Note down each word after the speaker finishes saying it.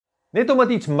Net omdat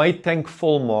iets my tank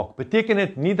vol maak, beteken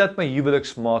dit nie dat my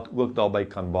huweliksmaat ook daarbey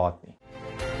kan baat nie.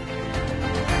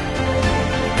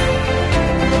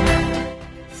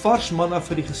 Vars manna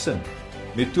vir die gesin,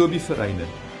 met Toby Verreine,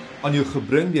 aan jou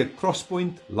gebring deur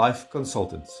Crosspoint Life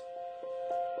Consultants.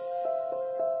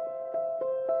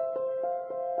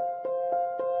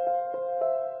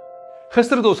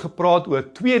 Gister het ons gepraat oor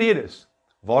 2 redes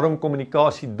waarom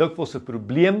kommunikasie dikwels 'n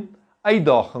probleem,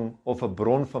 uitdaging of 'n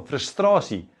bron van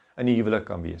frustrasie in die huwelik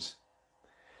kan wees.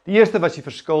 Die eerste was die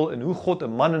verskil in hoe God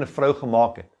 'n man en 'n vrou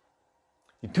gemaak het.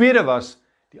 Die tweede was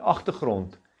die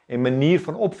agtergrond en manier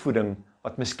van opvoeding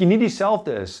wat miskien nie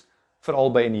dieselfde is vir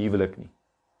albei in die huwelik nie.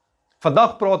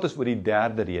 Vandag praat ons oor die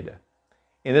derde rede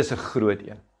en dit is 'n groot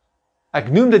een.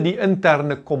 Ek noem dit die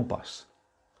interne kompas.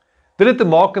 Dit het te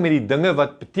maak met die dinge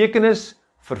wat betekenis,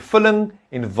 vervulling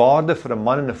en waarde vir 'n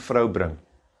man en 'n vrou bring.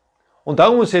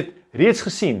 Onthou, ons het reeds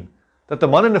gesien dat 'n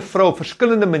man en 'n vrou op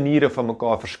verskillende maniere van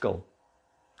mekaar verskil.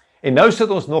 En nou sit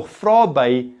ons nog vrae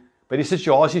by die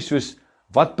situasie soos,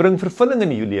 wat bring vervulling in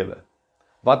die lewe?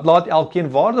 Wat laat elkeen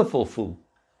waardevol voel?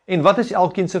 En wat is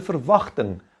elkeen se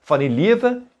verwagting van die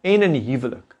lewe en in die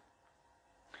huwelik?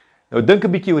 Nou dink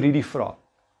 'n bietjie oor hierdie vraag.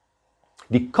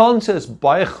 Die kanse is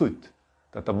baie goed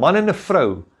dat 'n man en 'n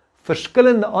vrou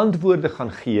verskillende antwoorde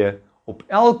gaan gee op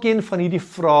elkeen van hierdie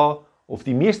vrae of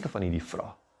die meeste van hierdie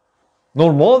vrae.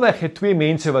 Normaalweg het 2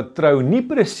 mense wat trou nie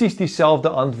presies dieselfde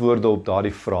antwoorde op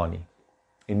daardie vrae nie.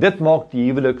 En dit maak die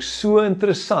huwelik so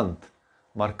interessant,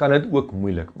 maar kan dit ook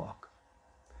moeilik maak.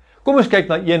 Kom ons kyk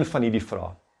na een van hierdie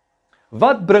vrae.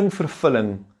 Wat bring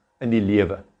vervulling in die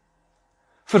lewe?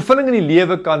 Vervulling in die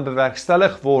lewe kan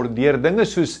bewerkstellig word deur dinge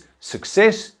soos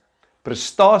sukses,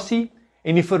 prestasie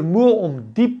en die vermoë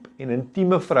om diep en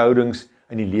intieme verhoudings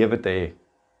in die lewe te hê.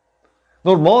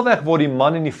 Normaalweg word die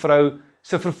man en die vrou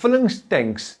se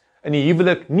vervullingstanks in die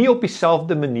huwelik nie op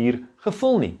dieselfde manier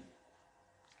gevul nie.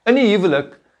 In die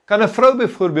huwelik kan 'n vrou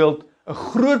byvoorbeeld 'n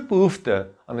groot behoefte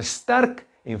aan 'n sterk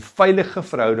en veilige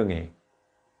verhouding hê.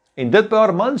 En dit by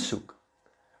haar man soek,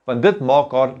 want dit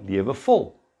maak haar lewe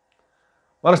vol.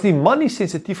 Maar as die man nie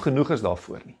sensitief genoeg is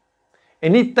daarvoor nie,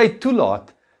 en nie tyd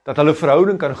toelaat dat hulle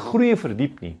verhouding kan groei en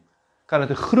verdiep nie, kan dit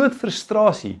 'n groot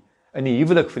frustrasie in die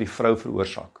huwelik vir die vrou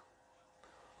veroorsaak.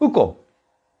 Hoekom?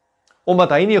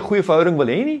 Omdat hy nie 'n goeie verhouding wil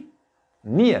hê nie?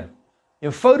 Nee,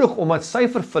 eenvoudig omdat sy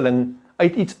vervulling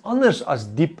uit iets anders as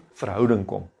diep verhouding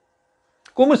kom.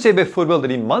 Kom ons sê byvoorbeeld dat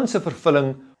die man se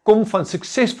vervulling kom van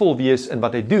suksesvol wees in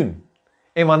wat hy doen,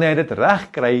 en wanneer hy dit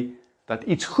reg kry dat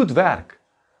iets goed werk,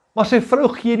 maar sy vrou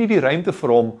gee nie die ruimte vir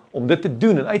hom om dit te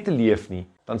doen en uit te leef nie,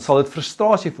 dan sal dit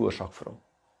frustrasie veroorsaak vir hom.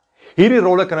 Hierdie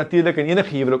rolle kan natuurlik in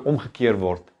enige huwelik omgekeer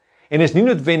word, en is nie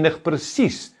noodwendig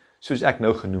presies soos ek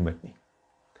nou genoem het nie.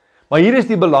 Maar hier is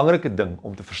die belangrike ding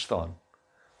om te verstaan.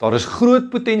 Daar is groot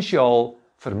potensiaal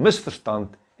vir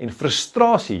misverstand en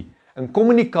frustrasie in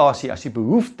kommunikasie as die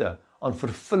behoefte aan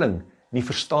vervulling nie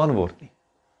verstaan word nie.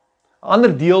 'n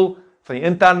Ander deel van die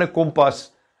interne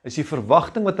kompas is die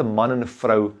verwagting wat 'n man en 'n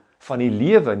vrou van die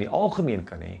lewe in die algemeen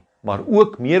kan hê, maar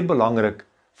ook meer belangrik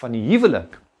van die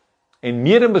huwelik en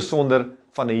meer in besonder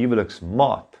van 'n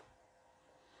huweliksmaat.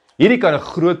 Hierdie kan 'n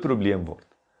groot probleem word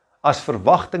as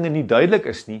verwagtinge nie duidelik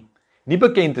is nie, nie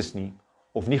bekend is nie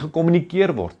of nie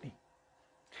gekommunikeer word nie.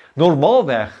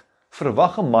 Normaalweg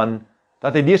verwag 'n man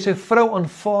dat hy deur sy vrou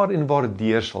aanvaar en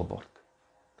waardeer sal word.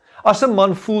 As 'n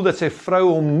man voel dat sy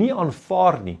vrou hom nie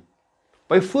aanvaar nie,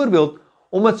 byvoorbeeld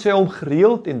omdat sy hom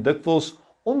gereeld en dikwels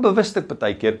onbewuslik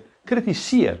partykeer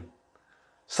kritiseer,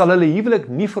 sal hulle huwelik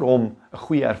nie vir hom 'n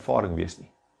goeie ervaring wees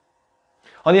nie.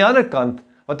 Aan die ander kant,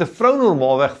 wat 'n vrou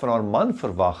normaalweg van haar man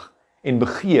verwag en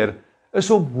begeer, is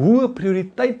om hoë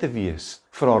prioriteit te wees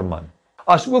vir haar man,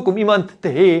 as ook om iemand te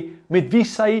hê met wie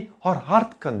sy haar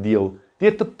hart kan deel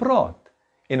deur te praat,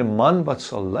 en 'n man wat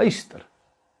sal luister.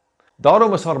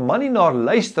 Daarom as haar man nie na haar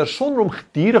luister sonder om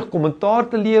gedurig kommentaar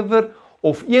te lewer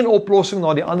of een oplossing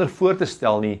na die ander voor te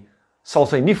stel nie, sal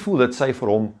sy nie voel dat sy vir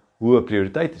hom hoë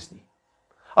prioriteit is nie.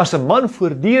 As 'n man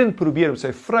voortdurend probeer om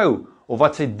sy vrou of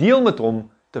wat sy deel met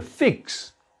hom te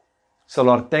fix, sal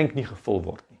haar tank nie gevul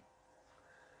word nie.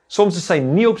 Soms is sy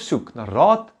nie op soek na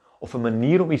raad of 'n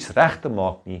manier om iets reg te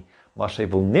maak nie, maar sy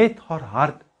wil net haar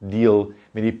hart deel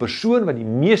met die persoon wat die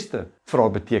meeste vir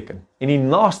haar beteken en die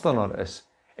naaste aan haar is,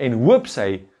 en hoop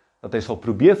sy dat hy sal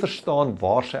probeer verstaan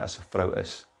waar sy as 'n vrou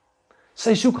is.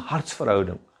 Sy soek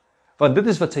hartsverhouding, want dit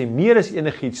is wat sy meer as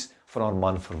enigiets van haar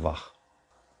man verwag.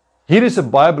 Hier is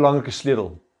 'n baie belangrike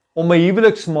sleutel, om my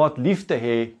huweliksmaat lief te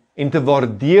hê en te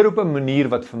waardeer op 'n manier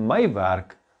wat vir my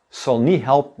werk, sal nie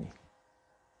help nie.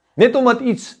 Net omdat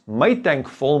iets my tank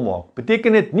vol maak,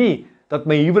 beteken dit nie dat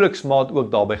my huweliksmaat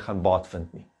ook daarbey gaan baat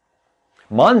vind nie.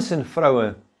 Mans en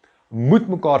vroue moet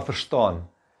mekaar verstaan,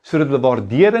 sodat hulle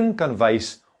waardering kan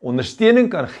wys, ondersteuning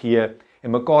kan gee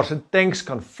en mekaar se tanks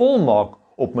kan volmaak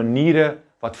op maniere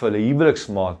wat vir hulle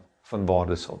huweliksmaat van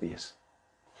waarde sal wees.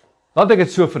 Laat ek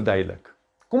dit so verduidelik.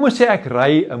 Kom ons sê ek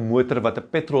ry 'n motor wat 'n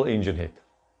petrol engine het.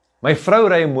 My vrou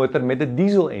ry 'n motor met 'n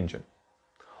diesel engine.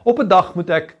 Op 'n dag moet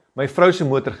ek my vrou se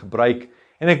motor gebruik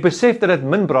en ek besef dat dit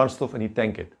min brandstof in die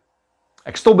tank het.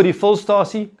 Ek stop by die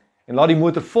vulstasie en laat die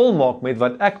motor volmaak met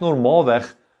wat ek normaalweg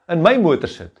in my motor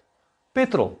sit,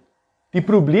 petrol. Die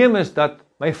probleem is dat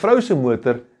my vrou se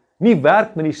motor nie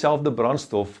werk met dieselfde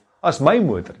brandstof as my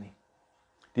motor nie.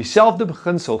 Dieselfde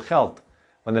beginsel geld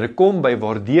wanneer dit kom by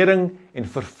waardering en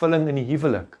vervulling in die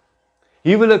huwelik.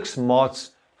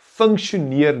 Huweliksmaats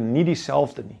funksioneer nie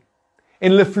dieselfde nie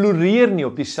en hulle floreer nie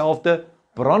op dieselfde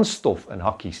brandstof in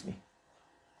hakkies nie.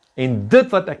 En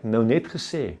dit wat ek nou net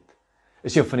gesê het,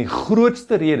 is een van die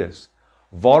grootste redes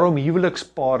waarom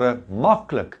huwelikspare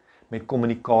maklik met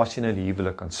kommunikasie in 'n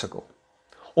huwelik kan sukkel.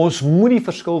 Ons moet die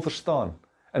verskil verstaan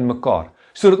in mekaar,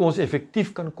 sodat ons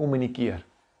effektief kan kommunikeer.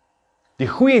 Die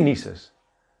goeie nuus is,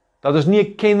 dat ons nie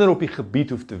 'n kenner op die gebied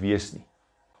hoef te wees nie.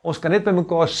 Ons kan net by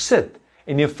mekaar sit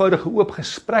en 'n eenvoudige oop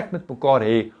gesprek met mekaar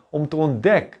hê om te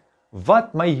ontdek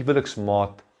wat my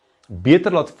huweliksmaat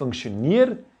beter laat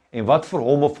funksioneer en wat vir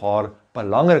hom of haar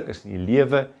belangrik is in die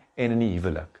lewe en in die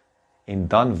huwelik. En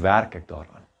dan werk ek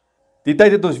daaraan. Die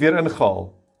tyd het ons weer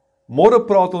ingehaal. Môre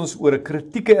praat ons oor 'n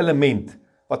kritieke element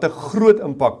wat 'n groot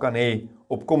impak kan hê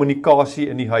op kommunikasie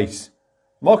in die huis.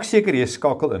 Maak seker jy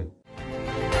skakel in.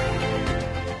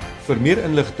 Vir meer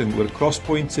inligting oor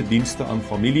Crosspoint se dienste aan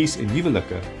families en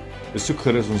huwelike, besoek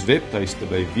gerus ons webtuiste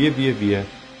by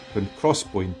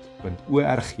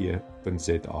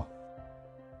www.crosspoint.org.za.